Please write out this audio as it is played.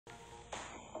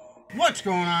What's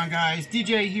going on, guys?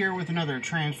 DJ here with another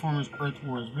Transformers Earth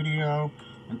Wars video.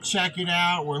 And check it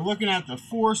out, we're looking at the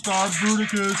 4-star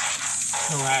BRUTICUS.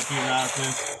 So happy about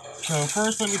this. So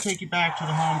first let me take you back to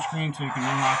the home screen so you can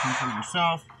unlock him for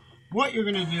yourself. What you're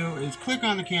going to do is click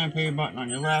on the campaign button on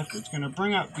your left. It's going to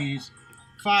bring up these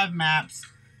 5 maps.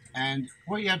 And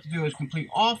what you have to do is complete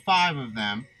all 5 of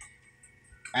them.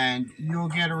 And you'll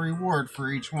get a reward for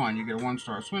each one. You get a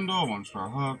 1-star Swindle, 1-star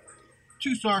Hook,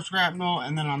 2-star Shrapnel,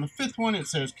 and then on the 5th one it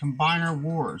says Combiner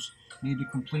Wars. You need to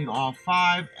complete all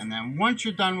 5, and then once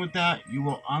you're done with that, you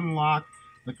will unlock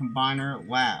the Combiner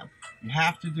Lab. You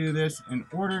have to do this in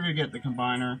order to get the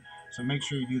Combiner, so make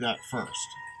sure you do that first.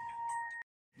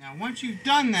 Now once you've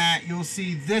done that, you'll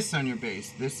see this on your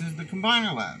base. This is the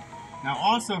Combiner Lab. Now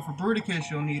also for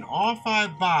BRUTICUS, you'll need all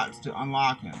 5 bots to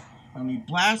unlock him. You'll need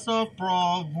Blast Off,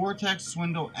 Brawl, Vortex,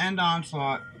 Swindle, and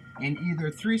Onslaught in either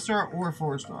 3-star or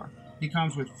 4-star. He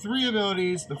comes with 3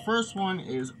 abilities. The first one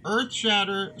is Earth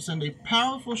Shatter. Send a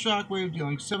powerful shockwave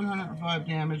dealing 705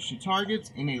 damage to targets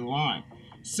in a line.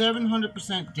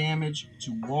 700% damage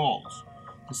to walls.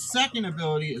 The second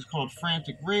ability is called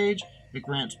Frantic Rage. It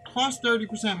grants plus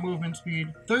 30% movement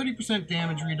speed, 30%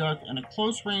 damage reduct, and a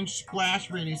close range splash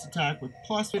radius attack with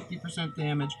plus 50%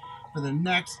 damage for the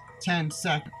next 10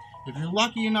 seconds. If you're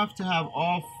lucky enough to have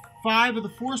all 5 of the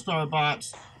 4-star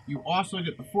bots, you also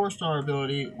get the 4-star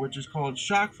ability, which is called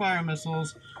Shock Fire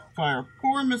Missiles. Fire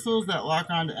 4 missiles that lock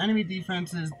onto enemy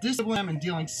defenses, disable them, and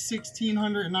dealing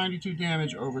 1,692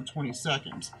 damage over 20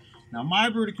 seconds. Now, my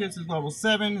BRUTICUS is level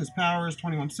 7, his power is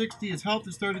 2160, his health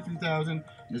is 33,000,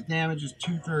 and his damage is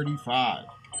 235.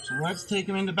 So let's take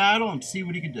him into battle and see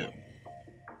what he can do.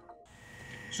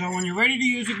 So when you're ready to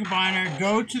use a Combiner,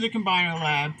 go to the Combiner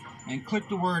Lab and click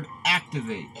the word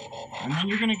Activate. And then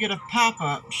you're going to get a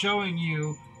pop-up showing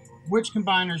you which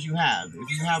combiners you have.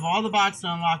 If you have all the bots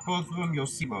to unlock both of them, you'll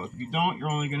see both. If you don't, you're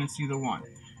only going to see the one.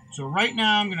 So right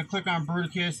now, I'm going to click on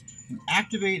BRUTICUS and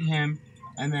activate him,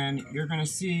 and then you're going to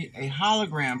see a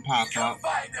hologram pop up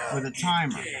with a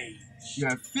timer. You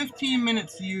have 15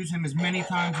 minutes to use him as many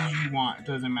times as you want. It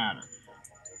doesn't matter.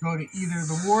 Go to either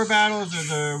the war battles or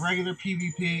the regular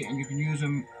PvP, and you can use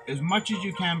him as much as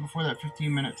you can before that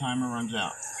 15-minute timer runs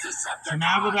out. So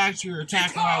now go back to your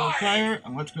attack while with player,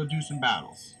 and let's go do some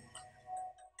battles.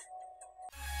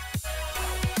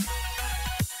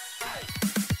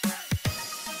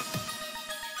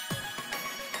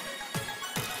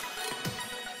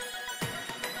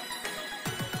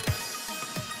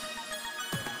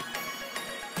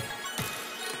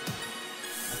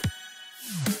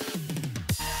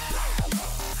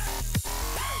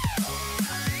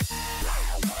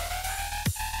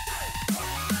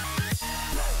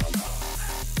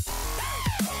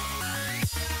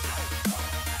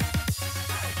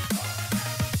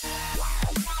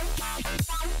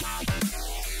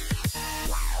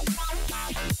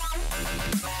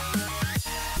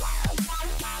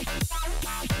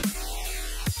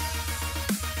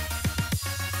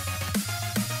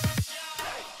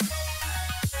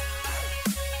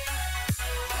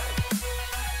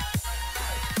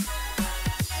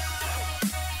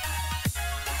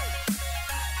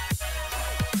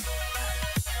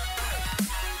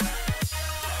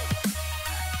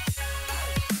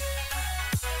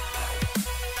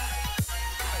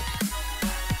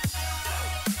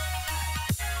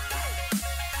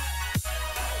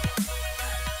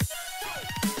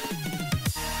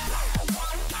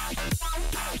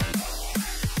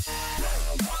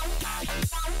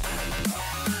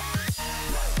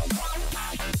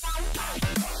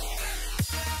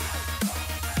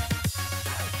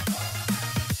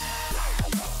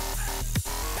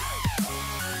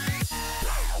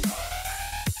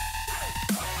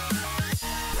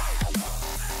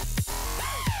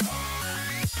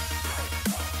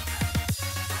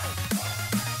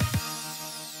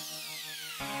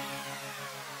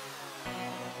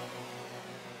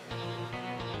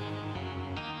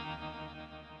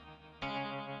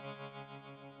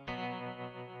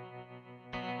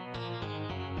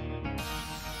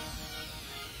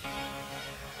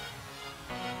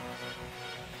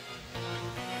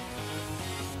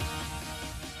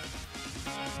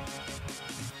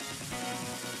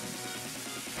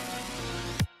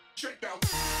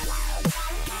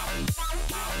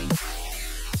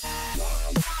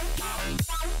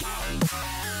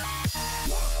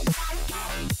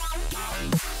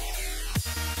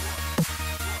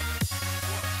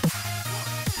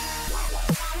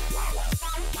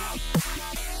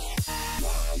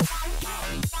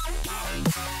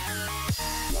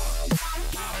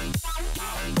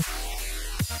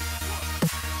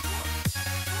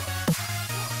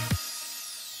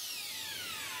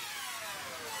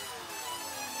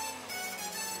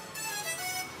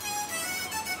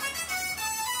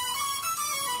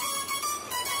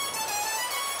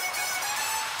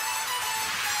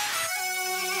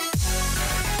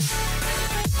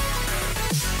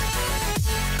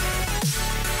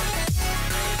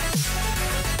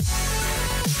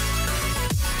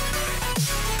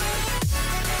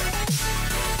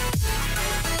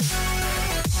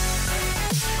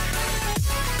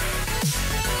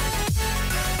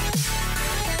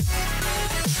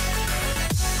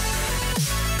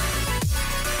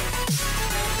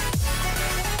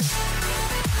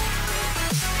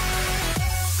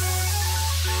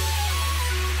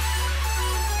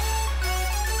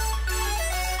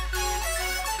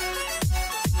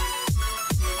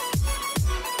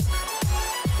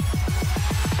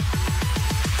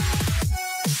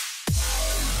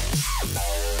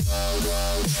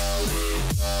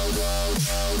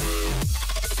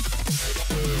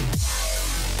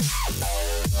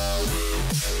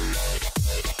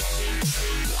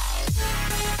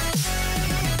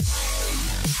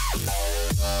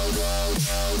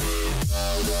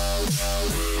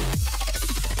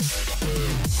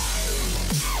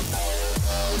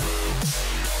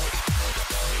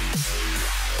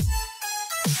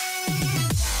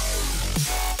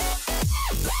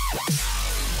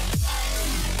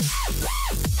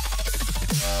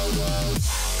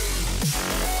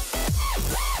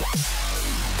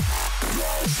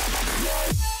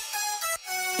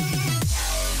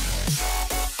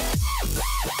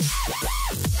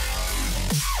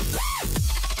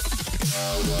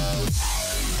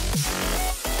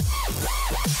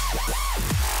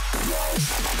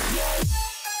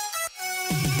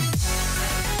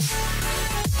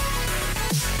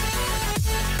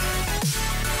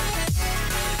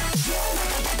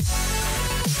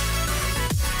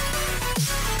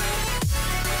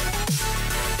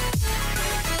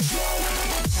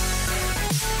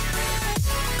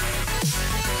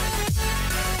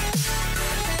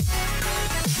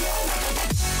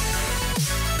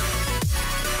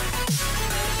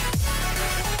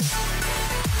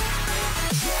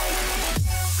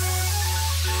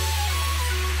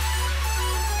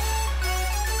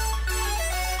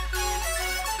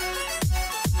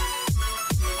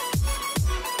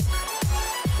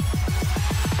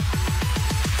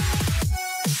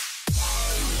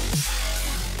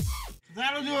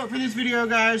 that'll do it for this video,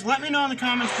 guys. Let me know in the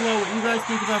comments below what you guys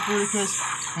think about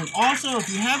Bruticus. And also, if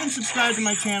you haven't subscribed to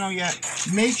my channel yet,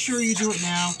 make sure you do it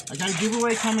now. I got a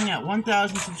giveaway coming at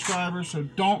 1,000 subscribers, so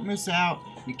don't miss out.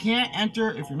 You can't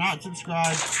enter if you're not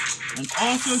subscribed. And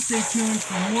also, stay tuned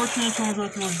for more Transformers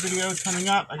Earth Wars videos coming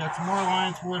up. I got some more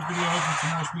Alliance Wars videos and some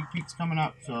more sneak peeks coming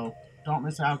up, so don't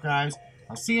miss out, guys.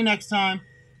 I'll see you next time.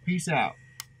 Peace out.